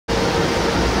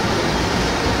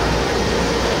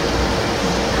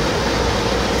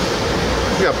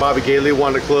got Bobby Gailey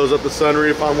wanting to close up the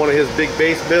sunroof on one of his big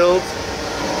base builds.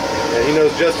 And he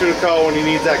knows just who to call when he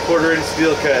needs that 1/4-inch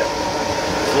steel cut.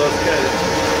 So let's cut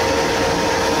it.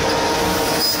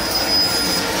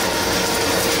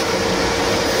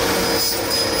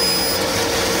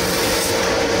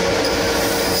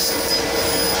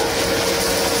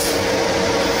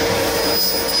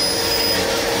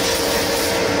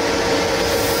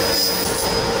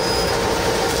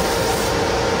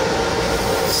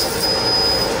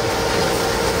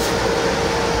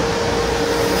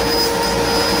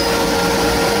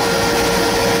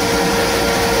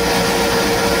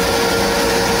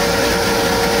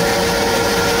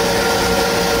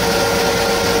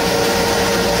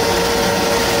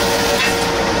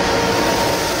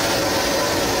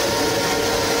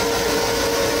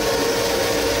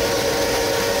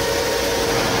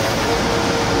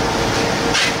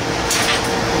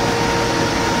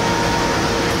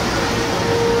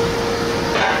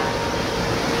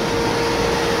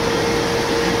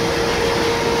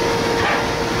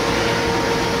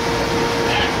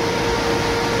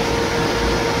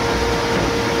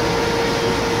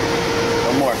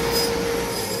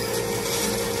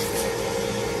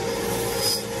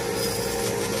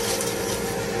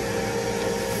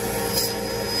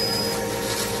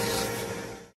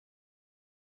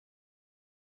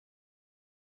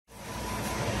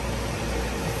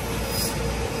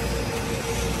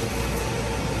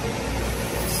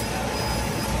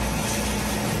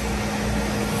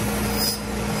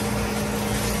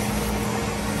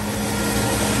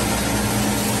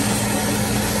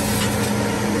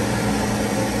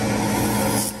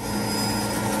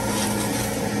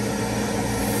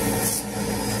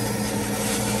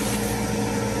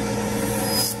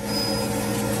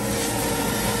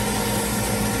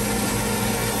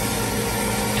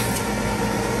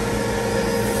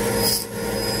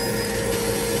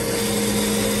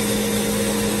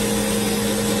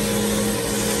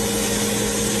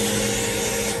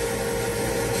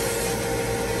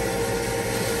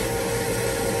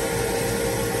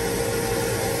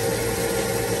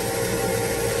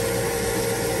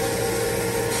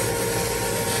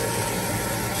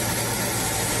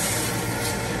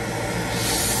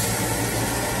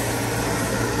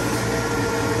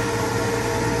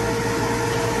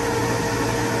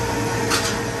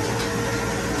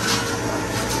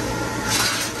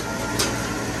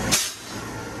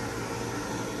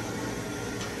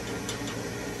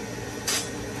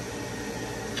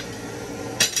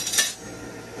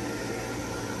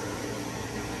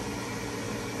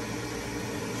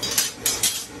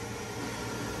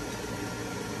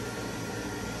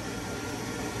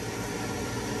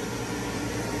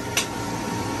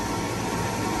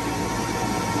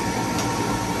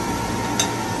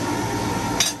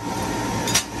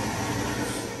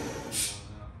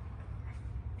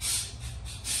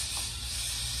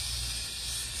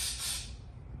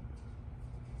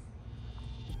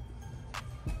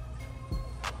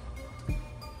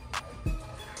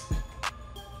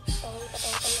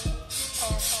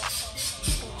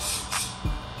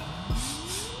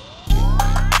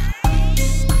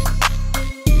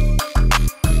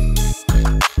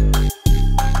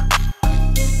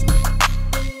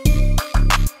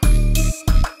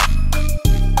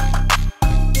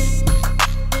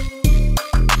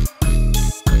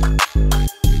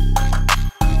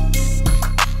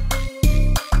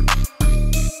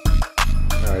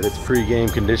 Pre-game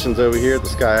conditions over here at the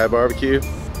Sky High Barbecue.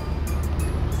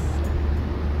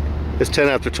 It's 10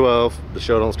 after 12. The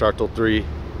show don't start till 3.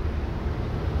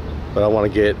 But I want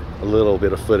to get a little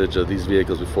bit of footage of these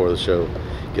vehicles before the show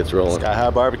gets rolling. Sky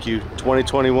High Barbecue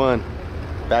 2021.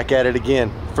 Back at it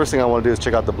again. First thing I want to do is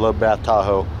check out the Bloodbath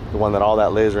Tahoe, the one that all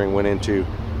that lasering went into.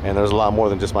 And there's a lot more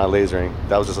than just my lasering.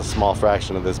 That was just a small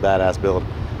fraction of this badass build.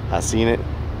 I seen it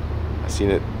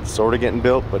sort of getting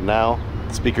built, but now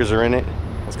the speakers are in it.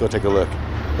 Let's go take a look.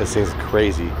 This thing's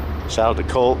crazy. Shout out to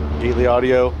Colt, Gately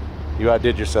Audio. You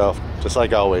outdid yourself, just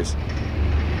like always.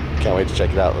 Can't wait to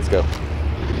check it out. Let's go.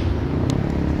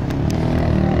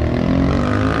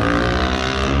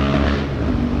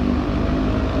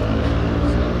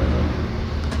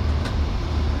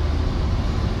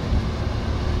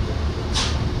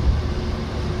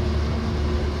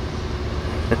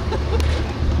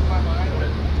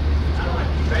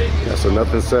 Yeah, so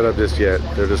nothing's set up just yet.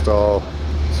 They're just all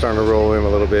starting to roll in a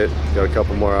little bit. Got a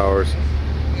couple more hours.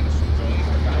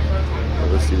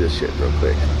 Let's see this shit real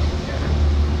quick.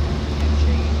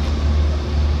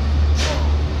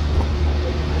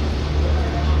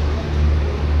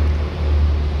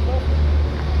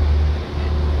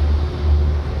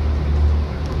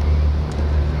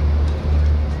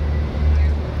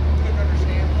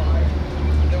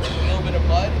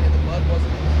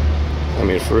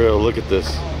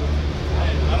 this.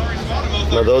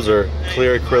 Now those are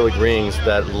clear acrylic rings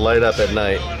that light up at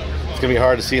night. It's gonna be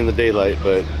hard to see in the daylight,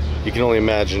 but you can only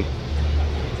imagine.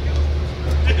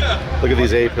 Look at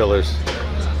these A-pillars.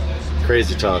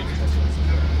 Crazy talk.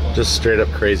 Just straight up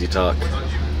crazy talk.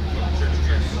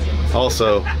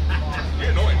 Also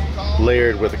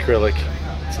layered with acrylic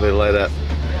so they light up.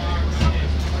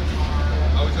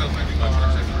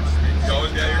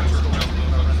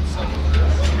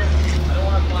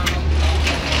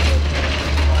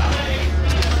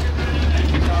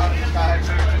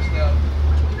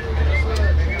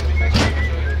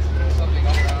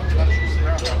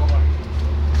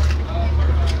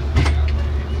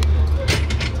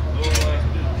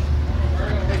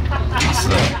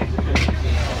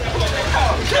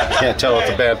 Can't tell it's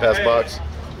a Bandpass box.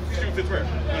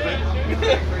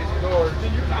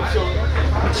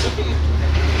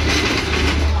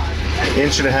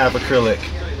 Inch and a half acrylic.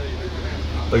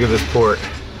 Look at this port.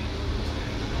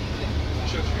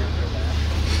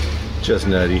 Just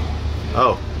nutty.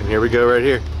 Oh, and here we go right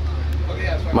here.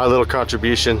 My little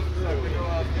contribution.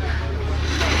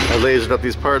 I lasered up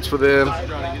these parts for them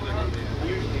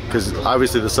because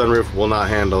obviously the sunroof will not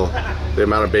handle the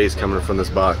amount of bass coming from this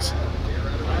box.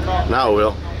 Now it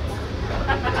will.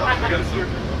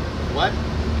 What?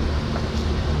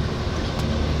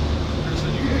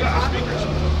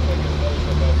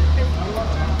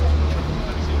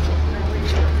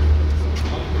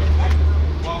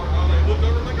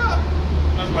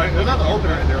 There's not the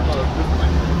opener in there.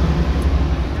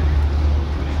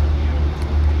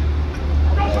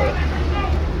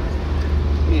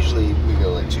 Usually we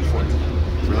go like 240.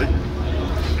 Really?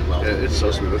 Well, yeah, it's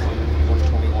so smooth.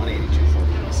 120, 180,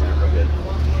 240. They sound real good.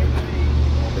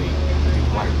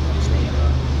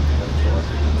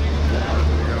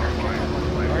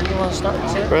 Where do you want to start,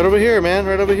 sir? Right over here, man.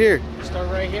 Right over here. Start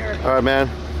right here. All right, man.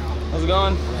 How's it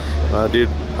going? Dude,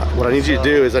 what I need you to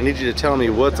do is I need you to tell me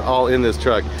what's all in this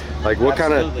truck. Like what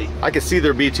kind of, I can see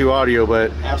their B2 audio,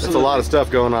 but it's a lot of stuff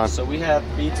going on. So we have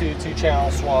B2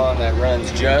 2-channel Swan that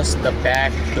runs just the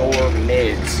back door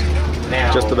mids.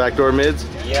 Now, just the back door mids?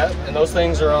 Yep, and those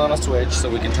things are on a switch so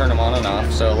we can turn them on and off.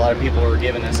 So a lot of people are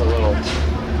giving us a little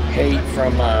hate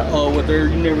from, oh, well, you're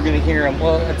never going to hear them.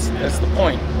 Well, that's the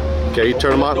point. Okay, you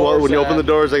turn them on. Well, when you open the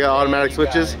doors, they got automatic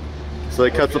switches. So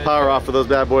it cuts the power off of those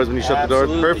bad boys when you shut the door.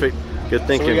 Perfect. Good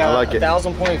thinking. So we got I like it.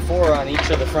 1,000.4 on each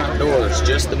of the front doors,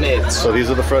 just the mids. So these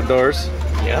are the front doors.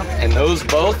 Yeah, and those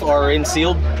both are in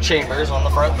sealed chambers on the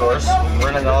front doors,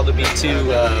 running all the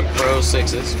B2 Pro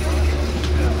 6s.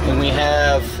 And we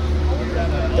have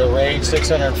the Rage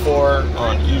 604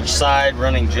 on each side,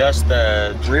 running just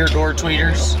the rear door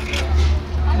tweeters.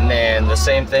 And then the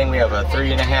same thing, we have a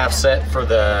 3.5 set for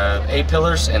the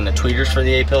A-pillars and the tweeters for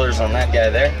the A-pillars on that guy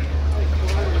there.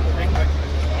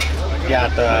 We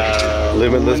got the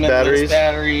limitless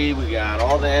battery. We got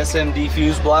all the SMD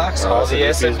fuse blocks, all the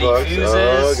SMD fuses.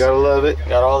 Oh, gotta love it.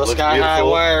 Got all the sky high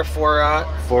wire 4-aught.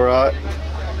 4-aught.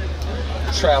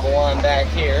 Travel on back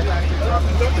here.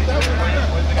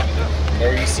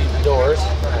 There you see the doors.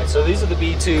 Alright, so these are the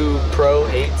B2 Pro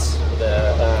 8s.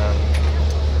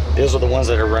 Those are the ones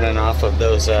that are running off of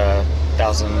those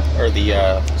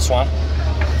Swan.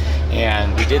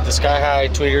 And we did the sky high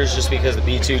tweeters just because the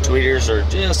B2 tweeters are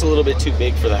just a little bit too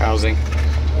big for the housing.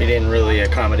 We didn't really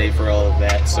accommodate for all of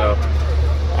that. So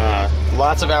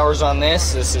lots of hours on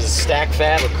this. This is stack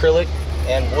fab acrylic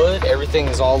and wood. Everything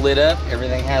is all lit up.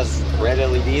 Everything has red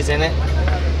LEDs in it.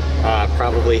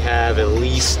 Probably have at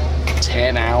least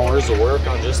 10 hours of work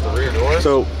on just the rear doors.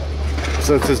 So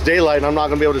since it's daylight and I'm not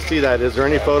going to be able to see that, is there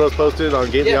any photos posted on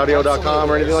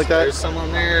gatelyaudio.com or anything like that? There's some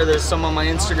on there. There's some on my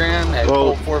Instagram at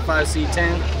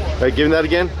Colt45C10. Hey, give me that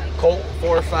again.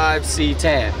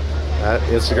 Colt45C10. At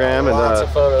Instagram and lots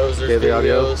of photos. There's Gately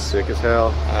Audio, videos. sick as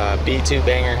hell. B2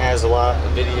 Banger has a lot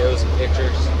of videos and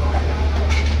pictures.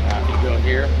 If you go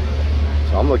here.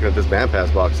 So I'm looking at this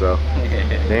Bandpass box though.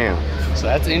 Damn. So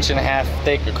that's 1.5 inch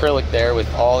thick acrylic there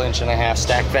with all 1.5 inch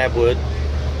stack fab wood.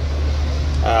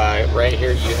 Right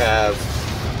here you have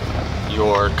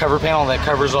your cover panel that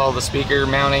covers all the speaker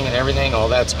mounting and everything. All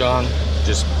that's gone.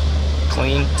 Just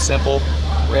clean, simple.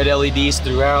 Red LEDs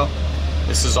throughout.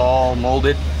 This is all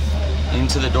molded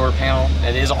into the door panel.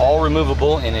 It is all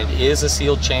removable and it is a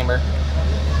sealed chamber.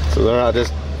 So they're not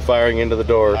just firing into the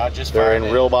door. Not just they're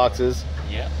in real boxes.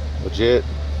 Yeah. Legit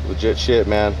shit,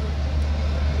 man.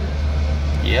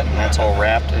 Yep, and that's all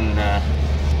wrapped in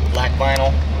black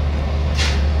vinyl.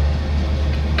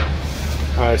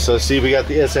 Alright, so see, we got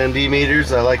the SMD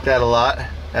meters. I like that a lot,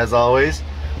 as always.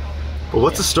 But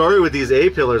what's the story with these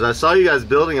A-pillars? I saw you guys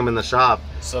building them in the shop.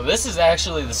 So this is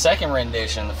actually the second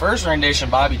rendition. The first rendition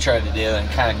Bobby tried to do and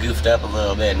kind of goofed up a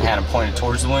little bit and had him pointed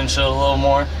towards the windshield a little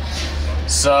more.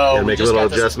 So make a little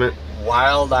adjustment.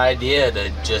 Wild idea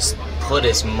to just put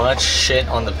as much shit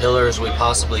on the pillar as we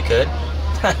possibly could.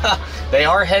 They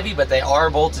are heavy, but they are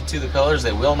bolted to the pillars.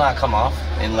 They will not come off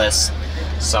unless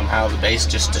somehow the base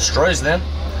just destroys them.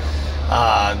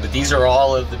 But these are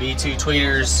all of the B2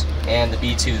 tweeters and the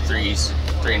B2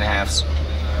 3.5s.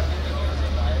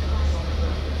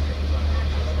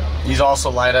 These also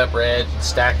light up red,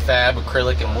 stacked fab,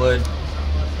 acrylic, and wood.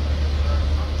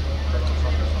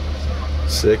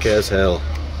 Sick as hell.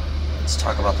 Let's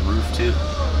talk about the roof too.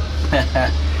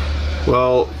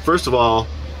 Well, first of all,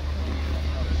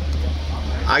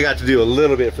 I got to do a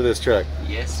little bit for this truck.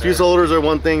 Yes, sir. Fuse holders are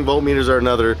one thing, voltmeters are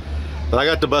another. But I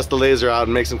got to bust the laser out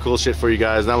and make some cool shit for you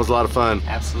guys, and that was a lot of fun.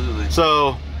 Absolutely.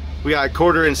 So, we got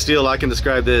 1/4" steel. I can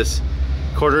describe this.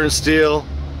 1/4" steel,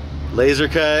 laser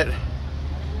cut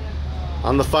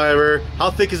on the fiber.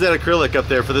 How thick is that acrylic up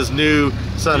there for this new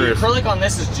sunroof? The acrylic on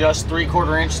this is just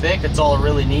 3/4 inch thick. That's all it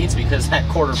really needs because that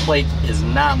quarter plate is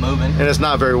not moving. And it's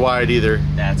not very wide either.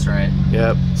 That's right.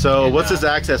 Yep. So And, what's this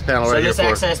access panel right here for? So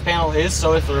this access panel is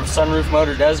so if the sunroof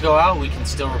motor does go out, we can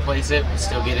still replace it. We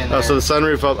still get in there. Oh, so the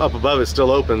sunroof up above it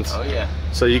still opens. Oh yeah.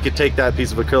 So you could take that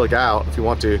piece of acrylic out if you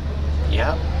want to.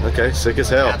 Yep. Okay, sick as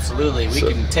hell. Absolutely. We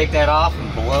can take that off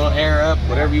and blow air up,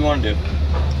 whatever you want to do.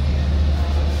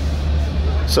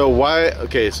 So why,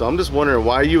 okay, so I'm just wondering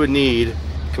why you would need,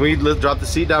 can we drop the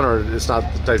seat down, or it's not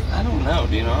the type? I don't know,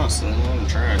 dude, honestly. I'm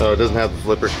trying. Oh, it doesn't have the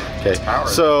flipper. Okay,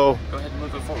 so go ahead and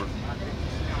move it forward.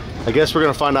 I guess we're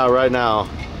gonna find out right now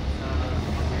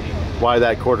why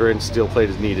that 1/4" steel plate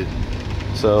is needed.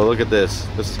 So look at this.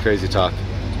 This is crazy talk.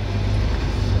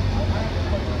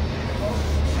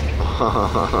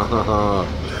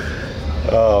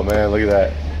 Oh man, look at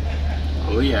that.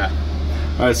 Oh yeah.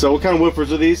 All right, so what kind of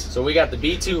woofers are these? So we got the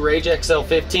B2 Rage XL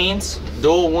 15s,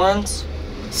 dual ones.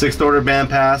 6th order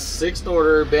Bandpass. 6th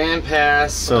order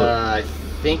Bandpass. So, I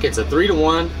think it's a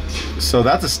 3-to-1. So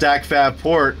that's a stack fab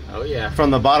port. Oh yeah. From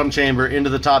the bottom chamber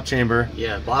into the top chamber.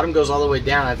 Yeah, bottom goes all the way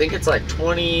down. I think it's like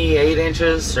 28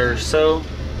 inches or so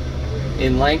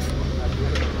in length.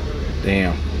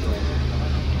 Damn.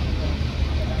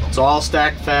 It's all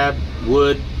stacked fab,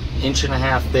 wood,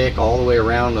 1.5 inch thick all the way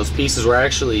around. Those pieces were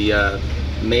actually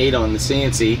made on the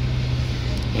CNC,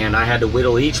 and I had to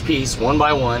whittle each piece one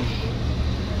by one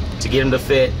to get them to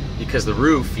fit, because the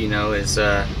roof, you know, is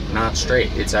not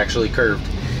straight. It's actually curved.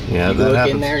 Yeah, you that look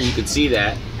happens. in there, you can see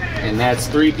that, and that's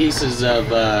 3 pieces of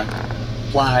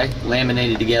ply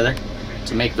laminated together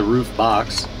to make the roof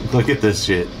box. Look at this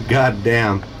shit. God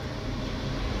damn.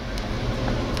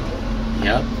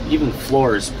 Yep. Even the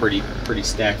floor is pretty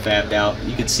stack fabbed out.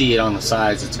 You can see it on the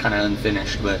sides. It's kind of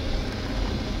unfinished, but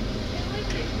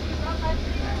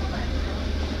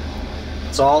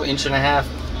it's all 1.5 inch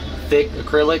thick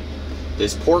acrylic.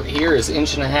 This port here is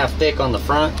 1.5 inch thick on the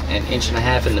front and 1.5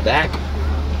 inch in the back.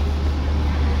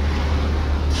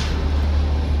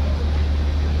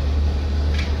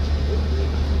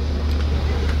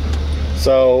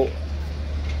 So,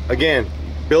 again,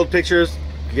 build pictures.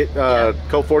 Get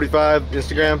Code 45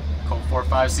 Instagram. Code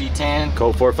 45C10.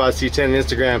 Code 45C10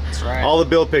 Instagram. That's right. All the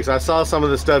build pics. I saw some of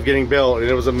the stuff getting built, and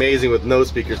it was amazing with no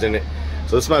speakers in it.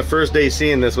 So this is my first day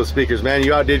seeing this with speakers. Man,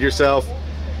 you outdid yourself.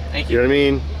 Thank You you. know what I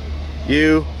mean?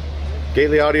 You,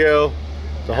 Gately Audio,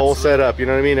 the whole setup. You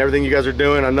know what I mean? Everything you guys are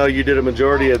doing. I know you did a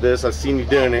majority of this. I've seen you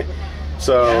doing it.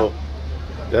 So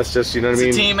that's just, you know what I mean?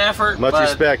 It's a team effort. Much but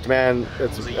respect, man. It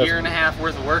was a 1.5 years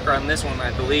worth of work on this one,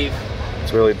 I believe.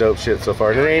 It's really dope shit so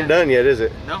far. And it ain't done yet, is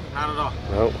it? No, not at all.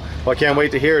 No. Well, I can't wait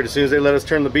to hear it. As soon as they let us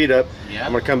turn the beat up, Yeah.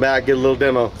 I'm gonna come back, get a little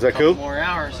demo. Is that Couple cool? more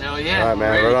hours. Hell yeah. All right,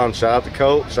 man. Ready. Right on. Shout out to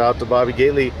Colt. Shout out to Bobby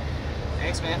Gately.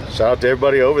 Thanks, man. Shout out to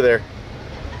everybody over there.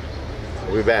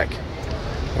 We'll be back.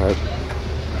 All right.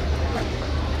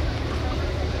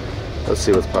 Let's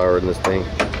see what's powering this thing.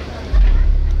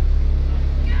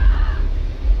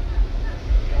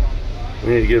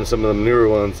 We need to get him some of the newer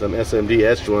ones, some SMD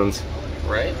etched ones.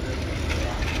 Right?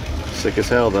 Sick as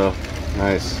hell, though.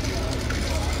 Nice.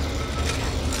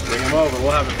 Bring them over.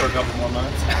 We'll have it for a couple more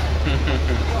months.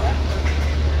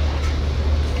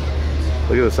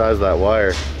 Look at the size of that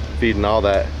wire, feeding all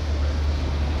that.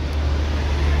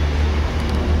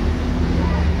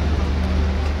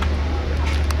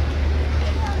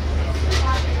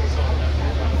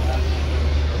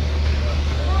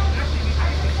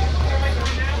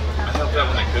 I helped out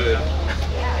when I could.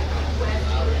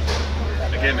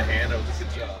 I gave him a hand. That was a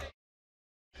good job.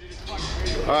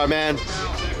 All right, man.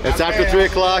 It's after 3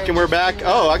 o'clock and we're back.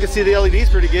 Oh, I can see the LEDs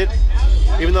pretty good.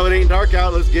 Even though it ain't dark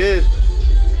out, it looks good.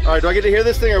 All right, do I get to hear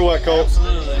this thing or what, Cole?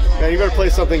 Absolutely. Man, you better play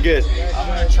something good. I'm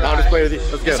gonna try. I'll just play with you.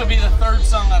 Let's go. This will be the third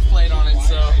song I've played on it,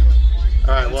 so All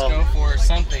right, let's go for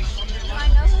something.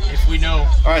 If we know.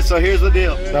 All right, so here's the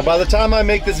deal. Now, by the time I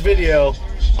make this video,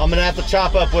 I'm gonna have to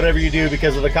chop up whatever you do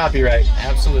because of the copyright.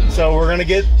 Absolutely. So we're gonna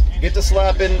get to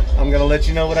slapping. I'm gonna let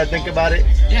you know what I think about it.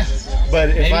 Yeah. But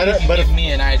if maybe I don't, give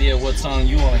me an idea of what song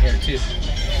you want to hear too.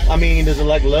 I mean, does it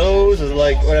like lows? Is it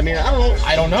like what? I mean, I don't know.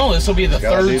 I don't know. This will be the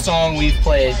third song we've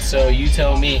played, so you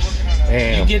tell me.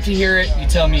 Damn. You get to hear it. You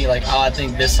tell me like, oh, I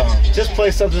think this song. Just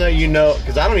play something that you know,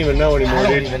 because I don't even know anymore, I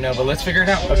don't dude. even know, but let's figure it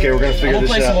out. Okay, we're gonna figure this out. I'm gonna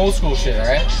play some old school shit, all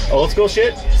right? Old school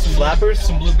shit? Some slappers?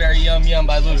 Some Blueberry Yum Yum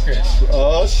by Ludacris.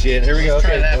 Oh shit! Here we go. Let's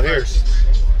try Okay, that here. first.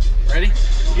 Ready?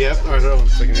 Yep. All right, hold on a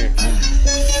second here.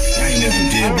 I ain't never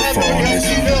did before on this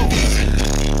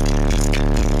one.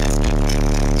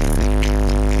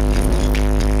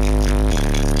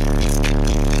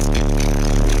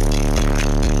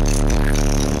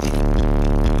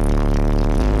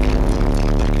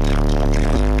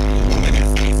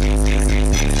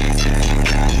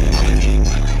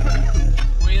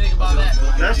 What do you think about that?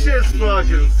 That shit's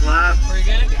fucking slap. Pretty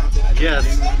good?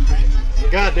 Yes.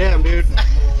 God damn, dude.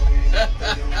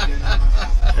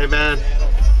 Hey, man.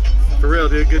 For real,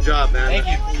 dude. Good job, man. Thank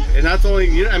you. And that's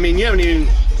only, I mean, you haven't even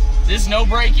There's no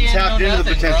break-in, tapped no into nothing,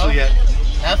 the potential bro. yet.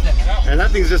 Nothing. And that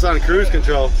thing's just on cruise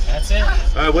control. That's it. All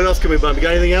right, what else can we bump? You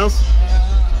got anything else?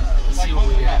 Let's see what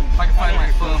we got. If I can find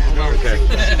my phone. Hold on. Okay.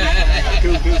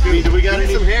 Cool. Do we got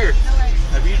any? Some hair.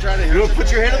 Have you tried to? You want to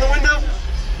put your head in the window?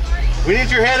 We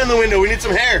need your head in the window. We need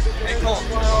some hair. Hey, Cole.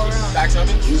 Back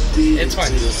something? It's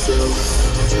fine.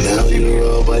 Now you're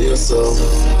all by yourself,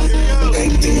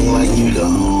 acting like you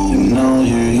don't know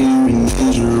you're hearing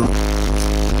danger.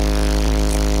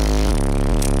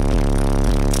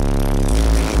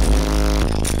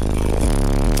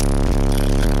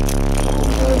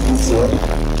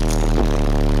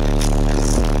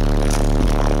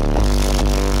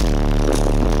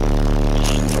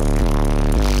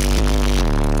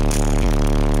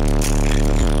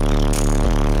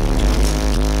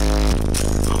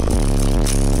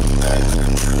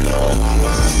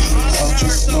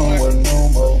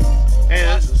 Hey,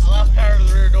 I lost power to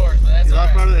the rear doors, but that's you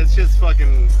lost part of it. It's just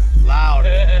fucking loud.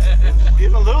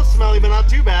 Getting a little smelly, but not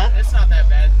too bad. It's not that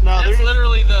bad. No, That's they're-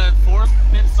 literally the 4th,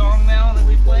 5th song now that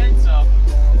we've played, so.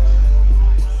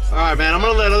 All right, man. I'm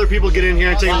gonna let other people get in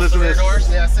here and take a Lost listen the to rear this.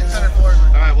 doors? Yeah, 604.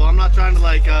 All right. Well, I'm not trying to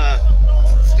like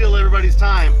steal everybody's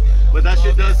time, but that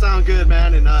shit does sound good,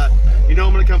 man. And you know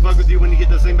I'm gonna come fuck with you when you get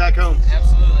this thing back home.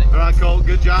 Absolutely. All right, Colt.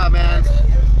 Good job, man.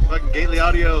 Fucking Gately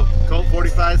Audio, Colt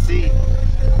 45C.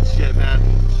 Shit, man.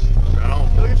 Right on.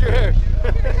 Look at your hair.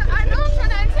 I know, I'm trying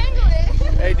to untangle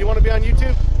it. Hey, do you want to be on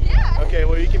YouTube? Yeah. Okay,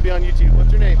 well, you can be on YouTube.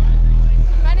 What's your name?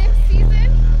 My name's Season.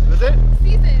 What is it?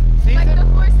 Season. Season? Like the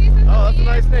 4 seasons. Oh, that's a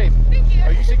nice name. Thank you.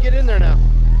 Oh, you should get in there now.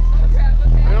 Oh, crap,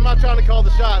 okay. And I'm not trying to call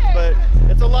the shots, but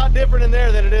it's a lot different in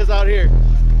there than it is out here.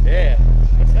 Yeah.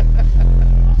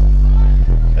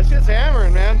 That shit's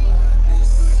hammering, man.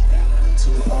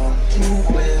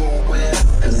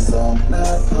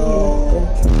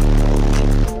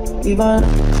 Even